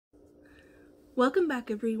Welcome back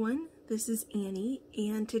everyone, this is Annie,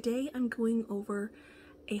 and today I'm going over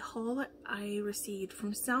a haul I received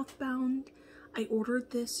from Southbound. I ordered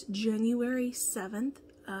this January 7th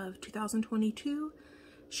of 2022.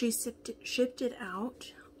 She shipped it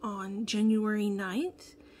out on January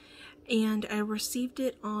 9th, and I received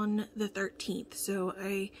it on the 13th, so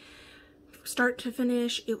start to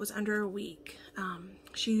finish it was under a week.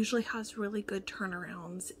 She usually has really good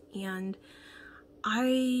turnarounds, and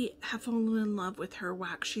I have fallen in love with her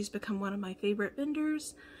wax. She's become one of my favorite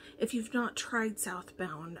vendors. If you've not tried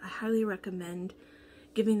Southbound, I highly recommend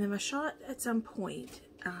giving them a shot at some point.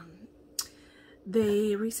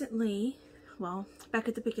 They recently, well, back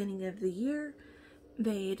at the beginning of the year,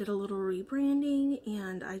 they did a little rebranding,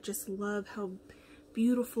 and I just love how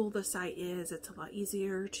beautiful the site is. It's a lot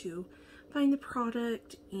easier to find the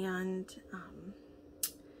product, and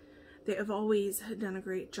they have always done a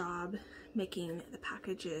great job making the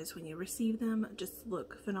packages when you receive them just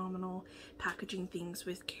look phenomenal, packaging things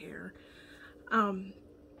with care.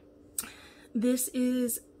 This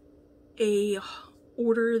is a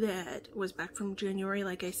order that was back from January,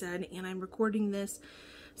 like I said, and I'm recording this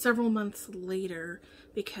several months later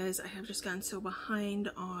because I have just gotten so behind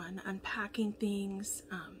on unpacking things.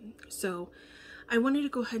 So I wanted to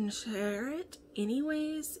go ahead and share it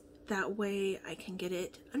anyways. That way I can get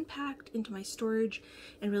it unpacked into my storage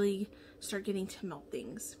and really start getting to melt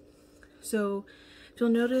things. So if you'll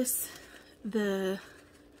notice the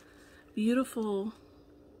beautiful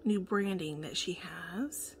new branding that she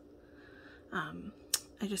has,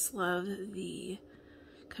 I just love the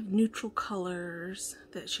kind of neutral colors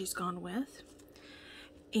that she's gone with.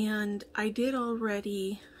 And I did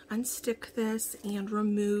already unstick this and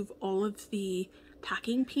remove all of the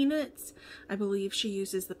packing peanuts. I believe she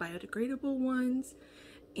uses the biodegradable ones,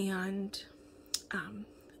 and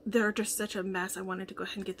they're just such a mess. I wanted to go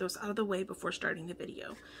ahead and get those out of the way before starting the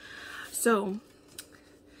video. So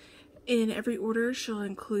in every order she'll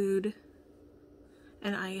include,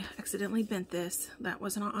 and I accidentally bent this, that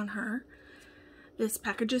was not on her, this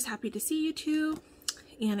package is happy to see you too,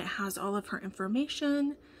 and it has all of her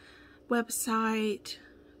information, website,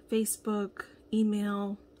 Facebook,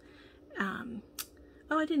 email.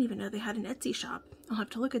 Oh, I didn't even know they had an Etsy shop. I'll have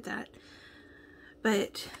to look at that.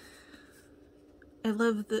 But I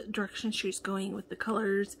love the direction she's going with the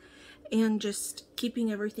colors and just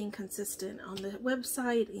keeping everything consistent on the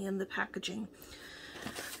website and the packaging.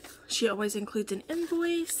 She always includes an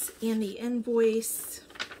invoice, and the invoice,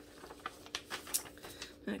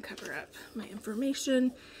 I'm going to cover up my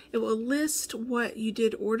information. It will list what you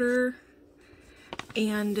did order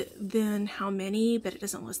and then how many, but it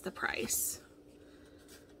doesn't list the price.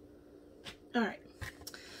 Alright,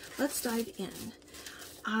 let's dive in.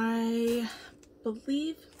 I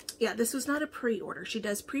believe, yeah, this was not a pre-order. She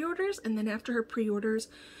does pre-orders, and then after her pre-orders,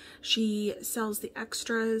 she sells the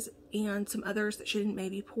extras and some others that she didn't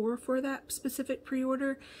maybe pour for that specific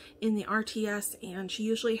pre-order in the RTS, and she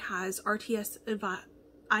usually has RTS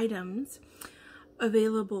items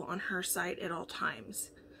available on her site at all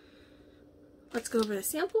times. Let's go over the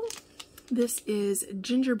sample. This is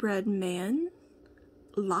Gingerbread Man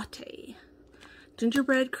Latte.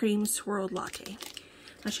 Gingerbread cream swirled latte.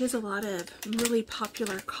 Now she has a lot of really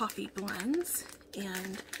popular coffee blends,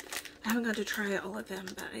 and I haven't got to try all of them,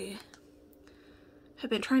 but I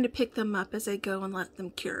have been trying to pick them up as I go and let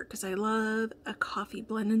them cure, because I love a coffee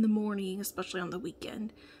blend in the morning, especially on the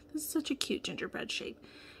weekend. This is such a cute gingerbread shape,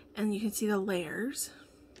 and you can see the layers.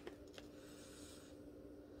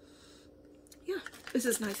 Yeah, this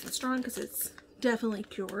is nice and strong because it's definitely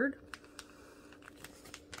cured.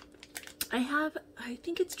 I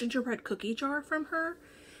think it's gingerbread cookie jar from her,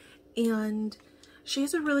 and she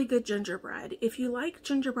has a really good gingerbread. If you like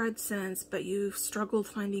gingerbread scents but you've struggled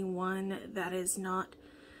finding one that is not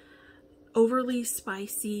overly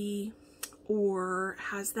spicy or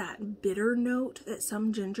has that bitter note that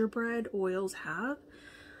some gingerbread oils have,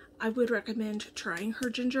 I would recommend trying her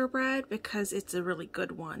gingerbread because it's a really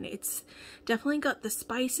good one. It's definitely got the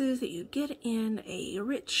spices that you get in a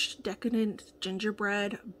rich, decadent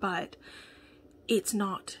gingerbread, but it's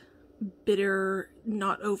not bitter,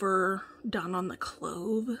 not overdone on the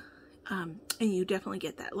clove. And you definitely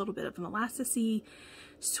get that little bit of molassesy,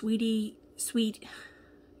 sweet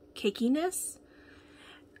cakiness.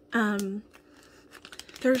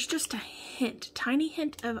 There's just a hint, tiny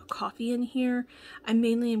hint of coffee in here. I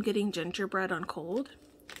mainly am getting gingerbread on cold.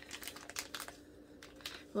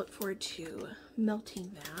 Look forward to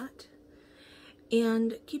melting that.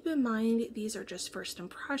 And keep in mind, these are just first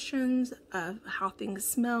impressions of how things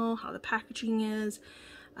smell, how the packaging is,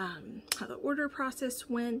 how the order process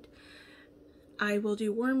went. I will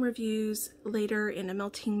do warm reviews later in a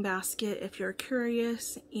melting basket if you're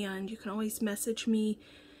curious, and you can always message me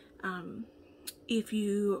if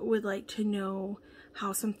you would like to know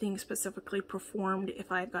how something specifically performed.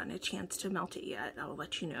 If I've gotten a chance to melt it yet, I'll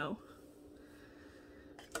let you know.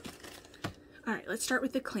 Alright, let's start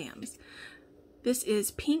with the clams. This is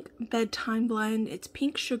Pink Bedtime Blend. It's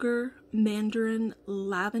pink sugar, mandarin,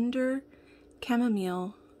 lavender,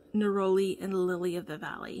 chamomile, neroli, and lily of the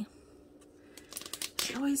valley.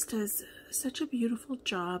 She always does such a beautiful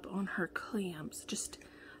job on her clams. Just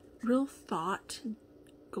real thought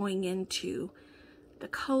going into the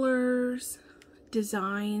colors,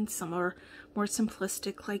 design. Some are more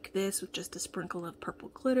simplistic like this with just a sprinkle of purple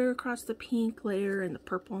glitter across the pink layer and the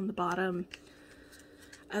purple on the bottom.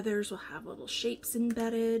 Others will have little shapes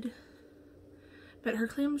embedded, but her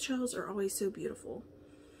clamshells are always so beautiful.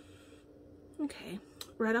 Okay,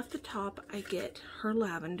 right off the top I get her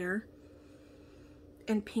lavender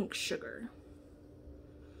and pink sugar.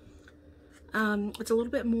 It's a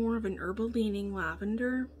little bit more of an herbal leaning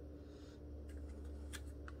lavender,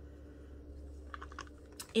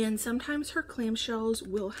 and sometimes her clamshells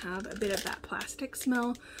will have a bit of that plastic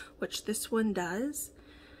smell, which this one does.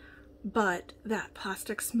 But that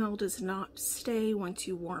plastic smell does not stay once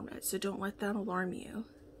you warm it, so don't let that alarm you.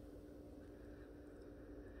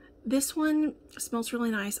 This one smells really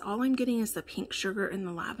nice. All I'm getting is the pink sugar and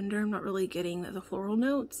the lavender. I'm not really getting the floral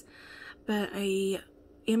notes, but I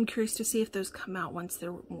am curious to see if those come out once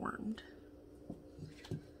they're warmed.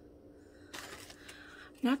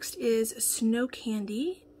 Next is Snow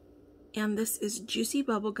Candy, and this is juicy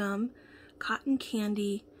bubblegum, cotton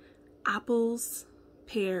candy, apples,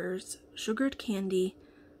 pears, sugared candy,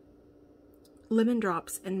 lemon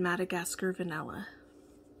drops, and Madagascar vanilla.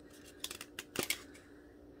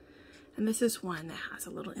 And this is one that has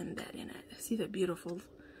a little embed in it. See the beautiful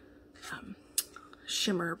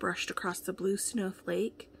shimmer brushed across the blue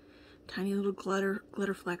snowflake. Tiny little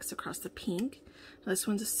glitter flecks across the pink. Now this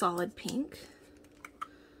one's a solid pink.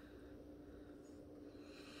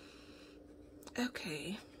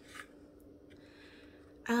 Okay.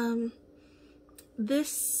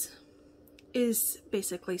 This is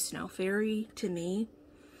basically Snow Fairy to me,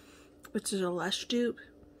 which is a Lush dupe.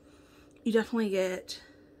 You definitely get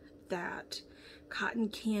that cotton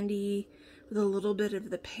candy with a little bit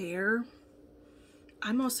of the pear.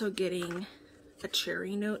 I'm also getting a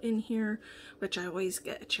cherry note in here, which I always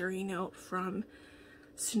get a cherry note from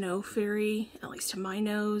Snow Fairy, at least to my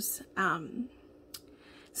nose.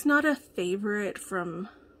 It's not a favorite from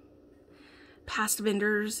past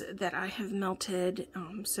vendors that I have melted,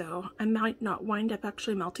 so I might not wind up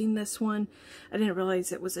actually melting this one. I didn't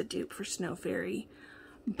realize it was a dupe for Snow Fairy,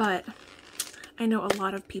 but I know a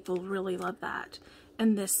lot of people really love that.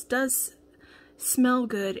 And this does smell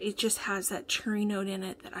good, it just has that cherry note in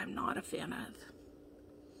it that I'm not a fan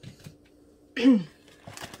of.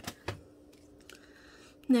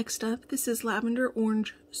 Next up, this is Lavender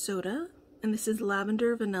Orange Soda, and this is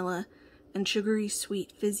lavender, vanilla, and sugary sweet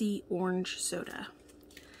fizzy orange soda.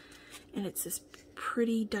 And it's this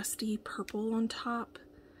pretty dusty purple on top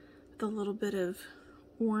with a little bit of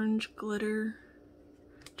orange glitter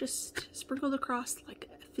just sprinkled across like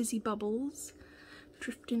fizzy bubbles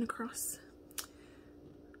drifting across.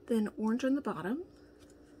 Then orange on the bottom.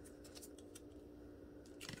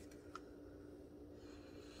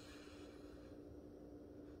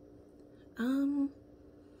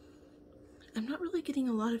 I'm not really getting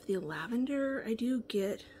a lot of the lavender. I do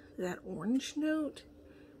get that orange note,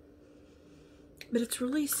 but it's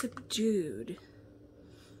really subdued.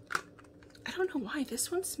 I don't know why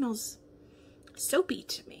this one smells soapy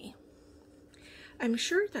to me. I'm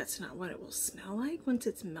sure that's not what it will smell like once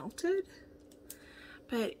it's melted,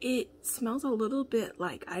 but it smells a little bit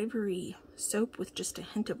like ivory soap with just a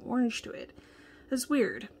hint of orange to it. It's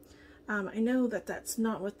weird. I know that that's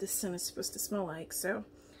not what this scent is supposed to smell like, so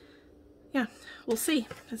yeah, we'll see.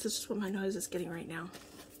 This is just what my nose is getting right now.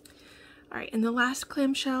 Alright, and the last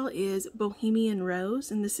clamshell is Bohemian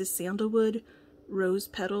Rose, and this is sandalwood rose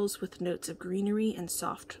petals with notes of greenery and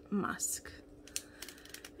soft musk.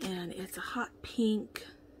 And it's a hot pink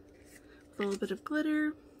with a little bit of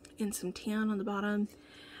glitter and some tan on the bottom.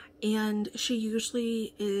 And she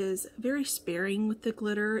usually is very sparing with the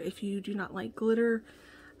glitter. If you do not like glitter,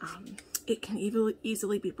 it can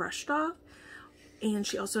easily be brushed off. And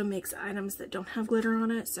she also makes items that don't have glitter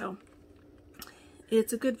on it, so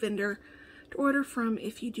it's a good vendor to order from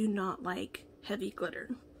if you do not like heavy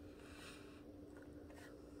glitter.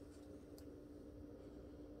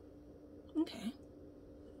 Okay.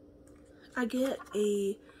 I get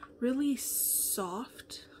a really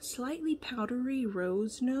soft, slightly powdery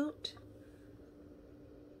rose note.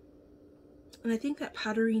 And I think that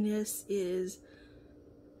powderiness is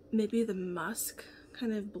maybe the musk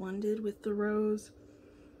kind of blended with the rose.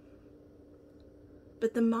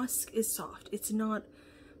 But the musk is soft. It's not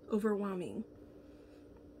overwhelming.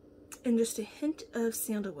 And just a hint of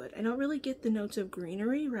sandalwood. I don't really get the notes of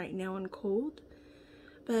greenery right now in cold,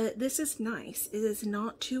 but this is nice. It is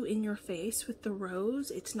not too in your face with the rose.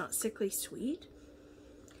 It's not sickly sweet.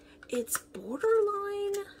 It's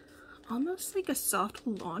borderline, almost like a soft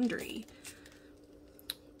laundry.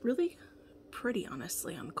 Really pretty,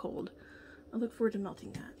 honestly, on cold. I look forward to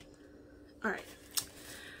melting that. All right.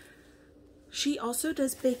 She also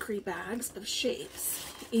does bakery bags of shapes,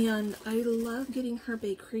 and I love getting her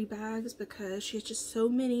bakery bags because she has just so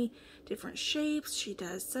many different shapes. She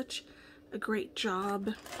does such a great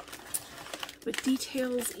job with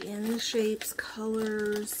details in the shapes,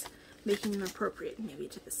 colors, making them appropriate maybe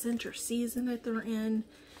to the scent or season that they're in,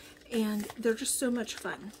 and they're just so much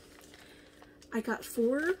fun. I got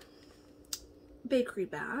 4 bakery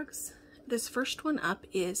bags. This first one up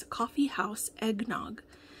is Coffee House Eggnog.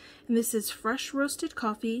 And this is fresh roasted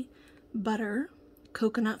coffee, butter,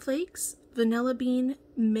 coconut flakes, vanilla bean,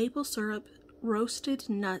 maple syrup, roasted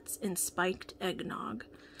nuts, and spiked eggnog.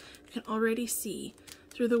 You can already see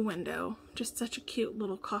through the window just such a cute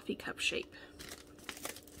little coffee cup shape.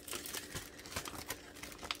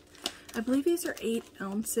 I believe these are 8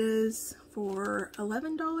 ounces for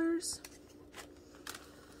 $11.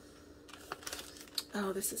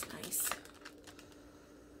 Oh, this is nice.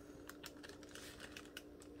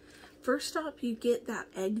 First off, you get that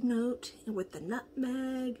egg note with the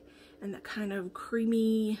nutmeg and that kind of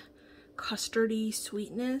creamy, custardy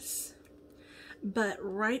sweetness. But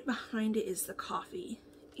right behind it is the coffee,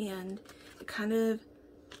 and it kind of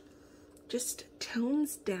just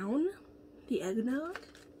tones down the eggnog.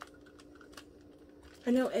 I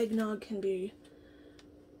know eggnog can be,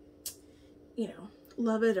 you know,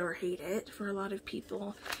 love it or hate it for a lot of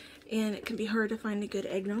people, and it can be hard to find a good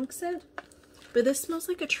eggnog scent. But this smells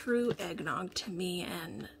like a true eggnog to me,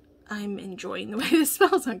 and I'm enjoying the way this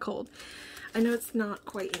smells on cold. I know it's not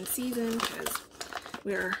quite in season because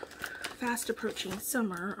we're fast approaching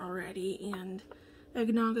summer already, and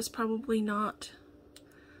eggnog is probably not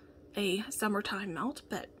a summertime melt,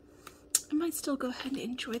 but I might still go ahead and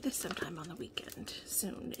enjoy this sometime on the weekend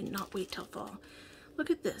soon and not wait till fall. Look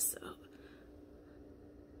at this though.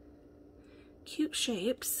 Cute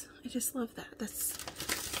shapes. I just love that. That's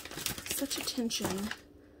such attention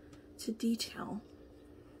to detail.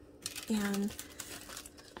 And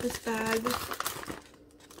this bag,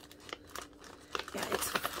 yeah,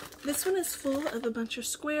 this one is full of a bunch of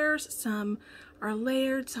squares. Some are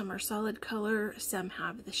layered, some are solid color, some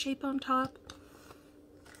have the shape on top.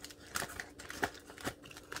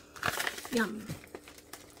 Yum.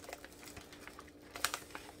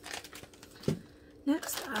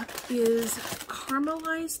 Next up is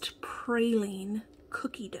caramelized praline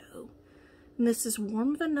cookie dough. And this is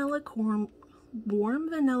warm vanilla caramel,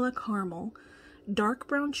 dark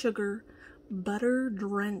brown sugar, butter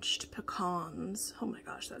drenched pecans. Oh my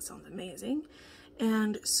gosh, that sounds amazing.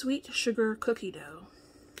 And sweet sugar cookie dough.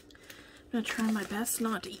 I'm gonna try my best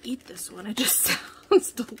not to eat this one. It just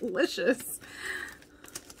sounds delicious.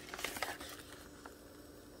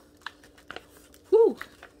 Whew.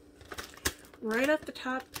 Right up the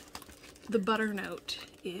top, the butter note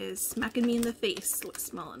is smacking me in the face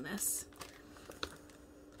smelling this.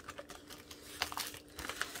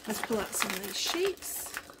 Let's pull out some of these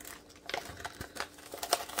shapes.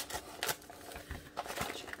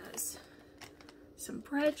 Which has some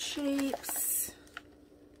bread shapes,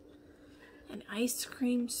 an ice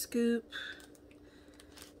cream scoop.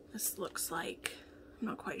 This looks like, I'm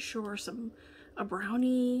not quite sure, a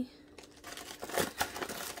brownie.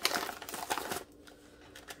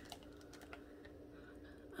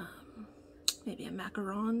 Maybe a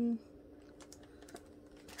macaron.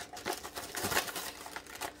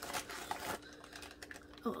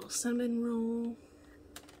 A little cinnamon roll.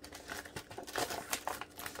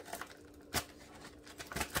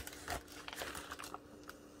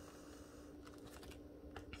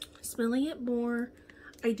 Smelling it more,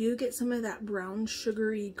 I do get some of that brown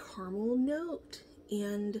sugary caramel note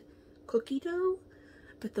and cookie dough,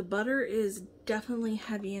 but the butter is definitely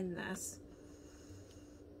heavy in this.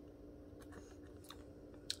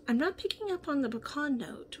 I'm not picking up on the pecan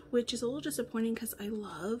note, which is a little disappointing because I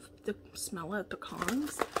love the smell of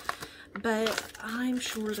pecans, but I'm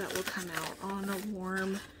sure that will come out on a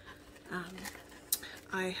warm,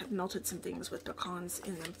 I have melted some things with pecans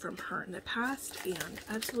in them from her in the past and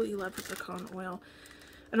absolutely love her pecan oil.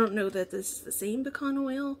 I don't know that this is the same pecan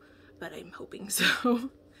oil, but I'm hoping so.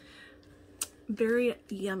 very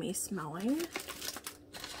yummy smelling.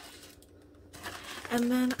 And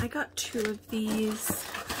then I got 2 of these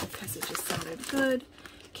because it just sounded good.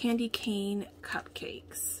 Candy cane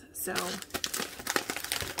cupcakes. So,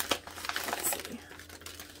 let's see.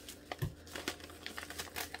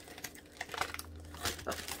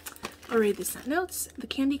 Oh, I'll read the scent notes. The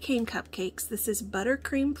candy cane cupcakes. This is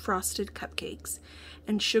buttercream frosted cupcakes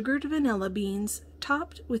and sugared vanilla beans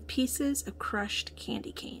topped with pieces of crushed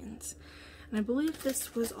candy canes. And I believe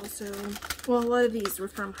this was also, well, a lot of these were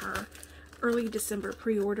from her early December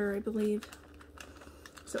pre-order, I believe.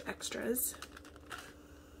 So extras.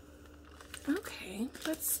 Okay,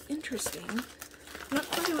 that's interesting. Not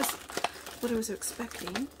quite what I was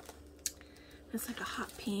expecting. It's like a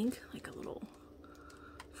hot pink, like a little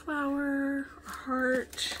flower, a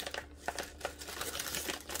heart,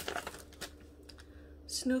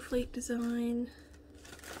 snowflake design,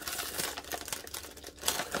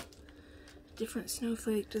 different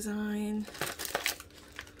snowflake design.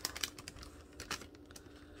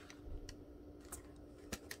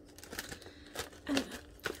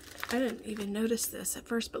 I didn't even notice this at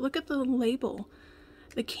first, but look at the label.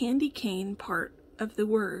 The candy cane part of the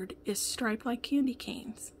word is striped like candy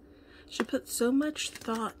canes. She put so much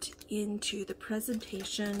thought into the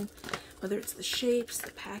presentation, whether it's the shapes,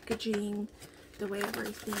 the packaging, the way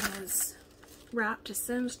everything is wrapped to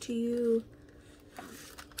send to you.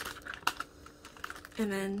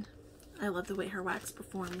 And then I love the way her wax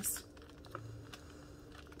performs.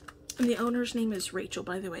 And the owner's name is Rachel,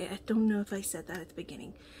 by the way. I don't know if I said that at the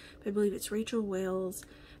beginning. I believe it's Rachel Wales,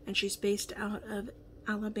 and she's based out of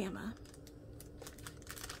Alabama.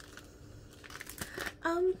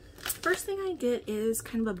 First thing I get is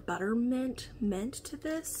kind of a buttermint mint to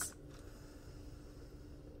this.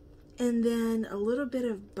 And then a little bit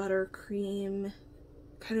of buttercream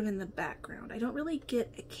kind of in the background. I don't really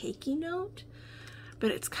get a cakey note, but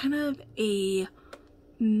it's kind of a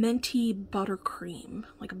minty buttercream,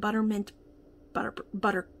 like a buttermint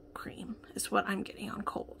buttercream is what I'm getting on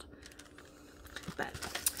cold. But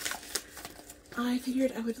I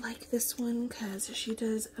figured I would like this one because she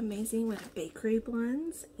does amazing with bakery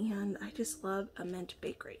blends, and I just love a mint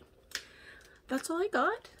bakery. That's all I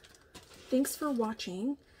got. Thanks for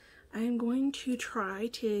watching. I am going to try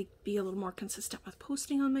to be a little more consistent with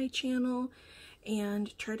posting on my channel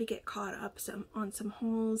and try to get caught up on some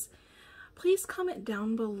hauls. Please comment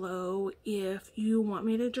down below if you want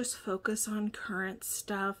me to just focus on current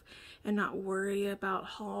stuff and not worry about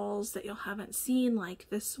hauls that you haven't seen like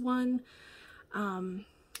this one,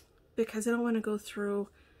 because I don't want to go through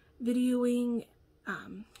videoing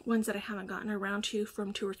ones that I haven't gotten around to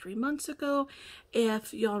from 2 or 3 months ago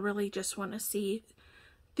if y'all really just want to see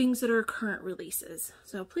things that are current releases.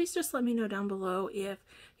 So please just let me know down below if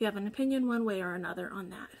you have an opinion one way or another on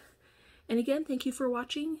that. And again, thank you for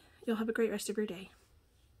watching. You'll have a great rest of your day.